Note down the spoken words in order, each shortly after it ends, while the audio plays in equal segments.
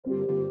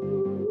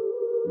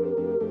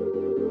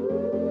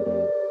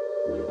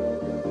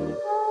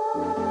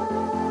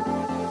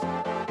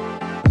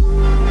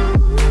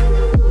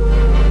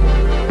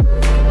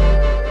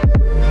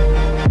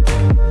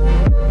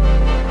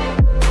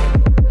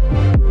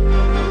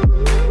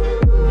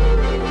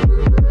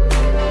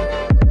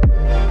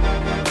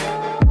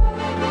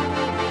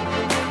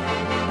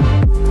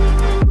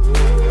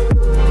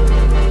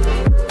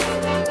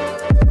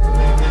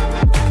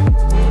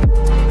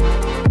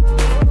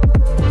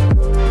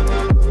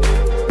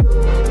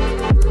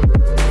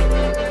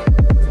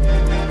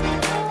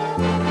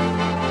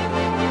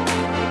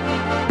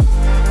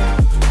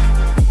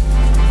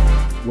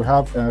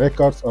have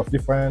records of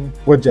different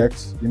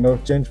projects, we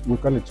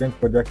call it change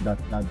project that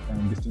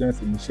the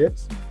students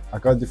initiate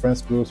across different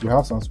schools. We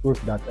have some schools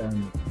that,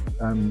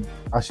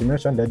 as you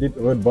mentioned, they did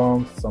road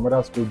bumps. Some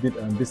other schools did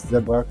this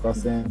zebra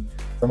crossing.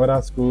 Some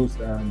other schools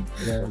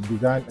they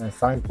designed a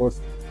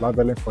signpost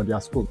labeling for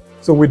their school.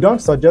 So we don't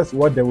suggest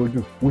what they will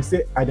do. We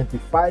say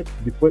identify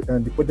the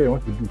project you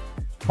want to do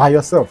by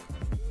yourself,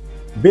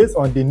 based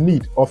on the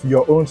need of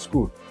your own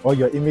school or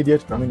your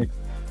immediate community.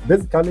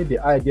 Basically, the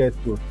idea is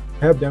to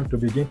help them to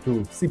begin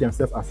to see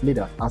themselves as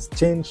leaders, as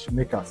change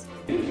makers.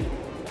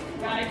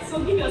 Right,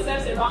 so give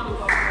yourselves a round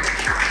of applause.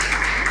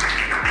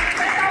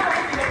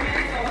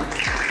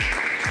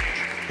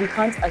 We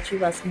can't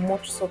achieve as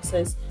much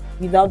success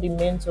without the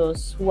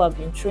mentors who have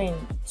been trained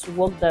to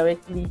work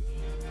directly,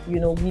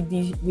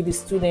 with the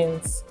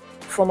students.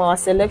 From our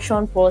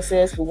selection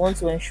process, we want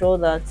to ensure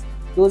that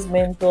those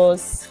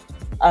mentors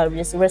are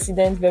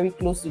resident very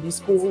close to the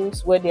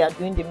schools where they are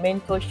doing the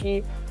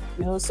mentorship.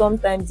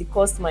 Sometimes the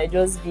cost might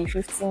just be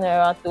 15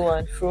 naira to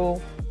and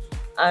fro,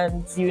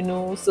 and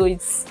so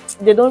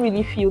they don't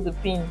really feel the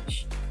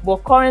pinch.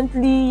 But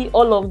currently,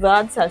 all of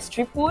that has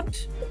tripled,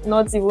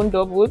 not even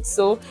doubled.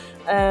 So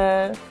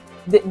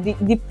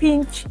the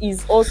pinch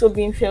is also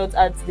being felt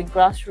at the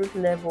grassroots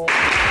level.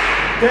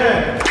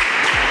 Yeah.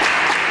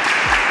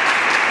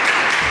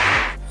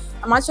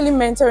 I'm actually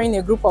mentoring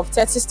a group of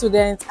 30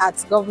 students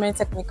at Government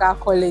Technical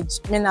College,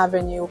 Main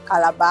Avenue,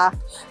 Calabar.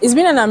 It's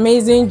been an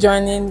amazing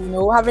journey,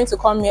 having to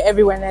come here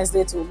every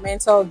Wednesday to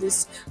mentor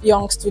these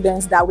young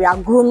students that we are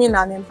grooming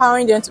and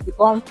empowering them to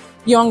become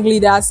young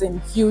leaders in the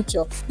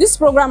future. This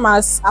program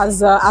as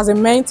a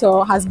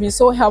mentor has been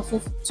so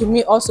helpful to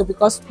me also,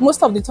 because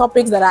most of the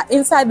topics that are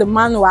inside the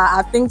manual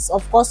are things,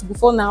 of course,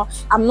 before now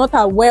I'm not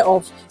aware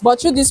of. But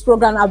through this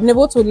program, I've been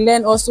able to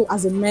learn also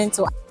as a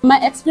mentor. My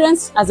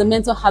experience as a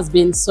mentor has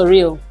been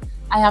surreal.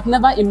 I have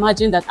never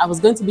imagined that I was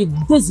going to be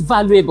this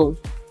valuable.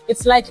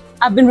 It's like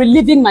I've been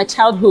reliving my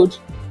childhood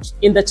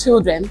in the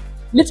children,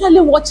 literally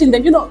watching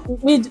them.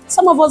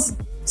 Some of us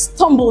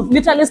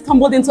literally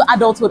stumbled into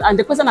adulthood, and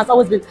the question has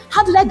always been,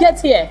 how did I get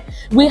here?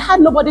 We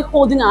had nobody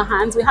holding our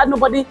hands. We had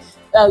nobody,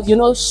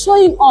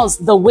 showing us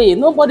the way.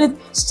 Nobody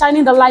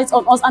shining the light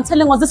on us and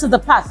telling us this is the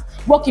path,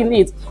 walk in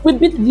it. We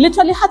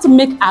literally had to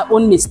make our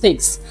own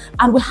mistakes,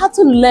 and we had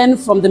to learn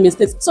from the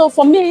mistakes. So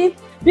for me,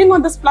 being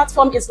on this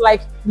platform is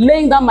like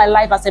laying down my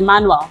life as a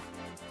manual.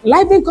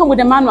 Life didn't come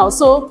with a manual,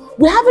 so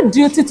we have a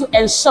duty to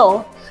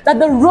ensure that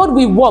the road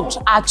we walked,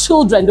 our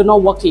children do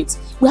not walk it.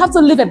 We have to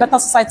live a better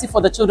society for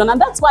the children, and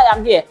that's why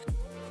I'm here.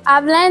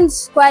 I've learned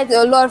quite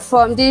a lot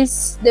from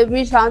the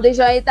Bridge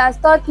Foundation. It has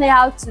taught me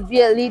how to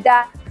be a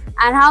leader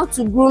and how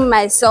to groom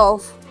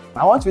myself.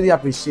 I want to really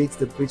appreciate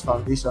the Bridge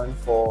Foundation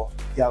for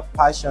their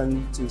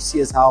passion to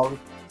see us how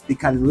they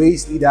can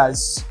raise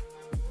leaders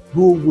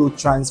who will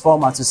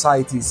transform our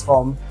societies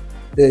from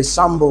the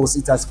shambles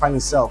it has found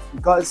itself.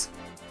 Because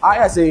I,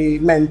 as a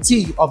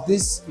mentee of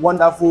this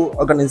wonderful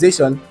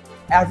organization,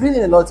 I have really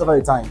learned a lot over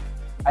the time.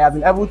 I have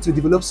been able to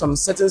develop some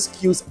certain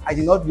skills I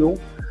did not know,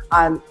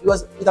 and it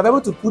has been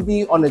able to put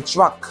me on a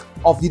track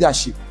of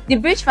leadership. The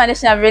Bridge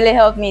Foundation have really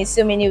helped me in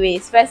so many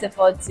ways. First of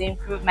all, to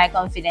improve my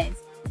confidence.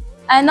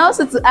 And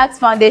also to ACT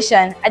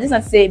Foundation, I just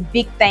want to say a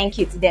big thank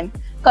you to them.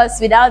 Because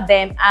without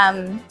them,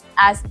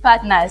 as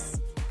partners,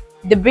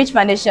 the Bridge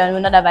Foundation will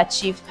not have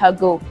achieved her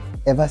goal.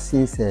 Ever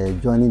since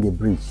joining the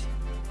Bridge,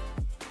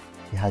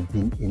 there had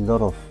been a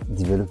lot of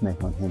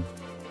development on him.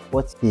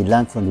 What he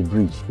learned from the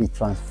Bridge, he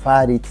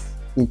transferred it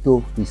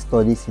into his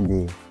studies in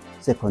the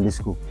secondary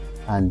school,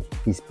 and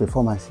his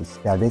performances,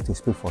 they are there to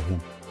speak for him.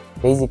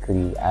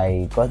 Basically,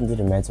 I got into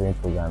the mentoring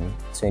program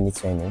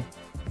 2020.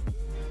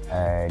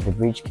 The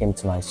Bridge came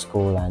to my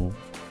school and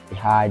we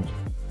had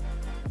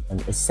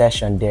a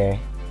session there.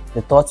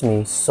 They taught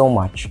me so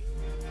much.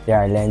 There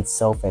I learned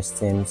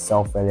self-esteem,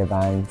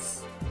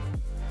 self-relevance.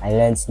 I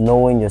learned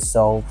knowing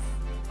yourself.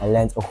 I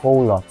learned a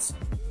whole lot.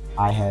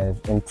 I have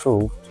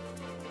improved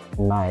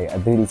in my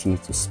ability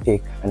to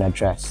speak and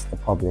address the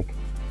public.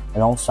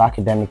 And also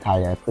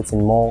academically, I put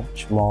in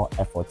much more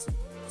effort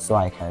so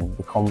I can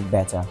become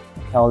better.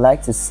 I would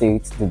like to say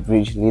to the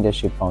Bridge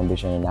Leadership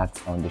Foundation and ACT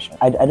Foundation,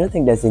 I don't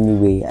think there's any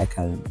way I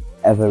can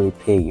ever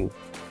repay you,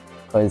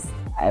 because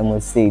I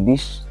must say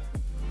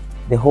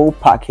the whole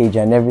package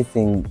and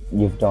everything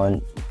you've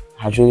done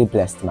has really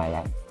blessed my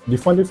life. The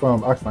funding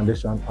from ACT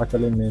Foundation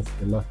actually means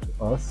a lot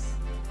to us.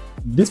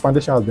 This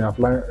foundation has been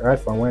applying right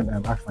from when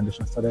ACT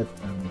Foundation started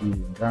the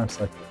grant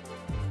cycle.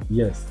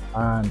 Yes,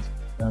 and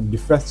the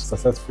first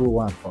successful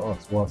one for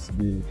us was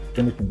the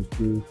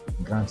 2022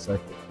 grant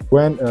cycle.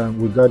 When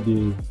we got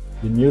the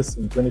news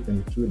in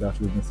 2022 that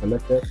we've been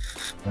selected,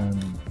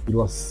 there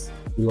was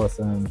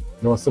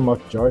so much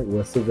joy. We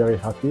were so very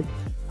happy,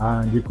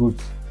 and you could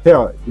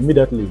tell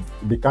immediately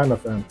the kind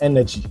of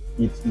energy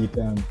it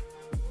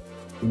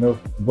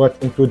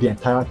brought into the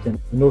entire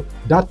thing.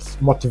 That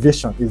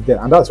motivation is there,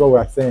 and that's what we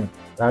are saying,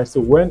 right?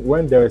 So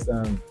when there is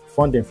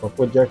funding for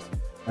projects,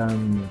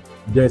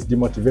 there is the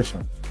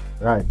motivation,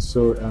 right?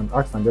 So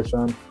ACT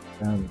Foundation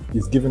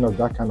is giving us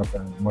that kind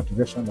of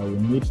motivation that we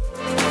need.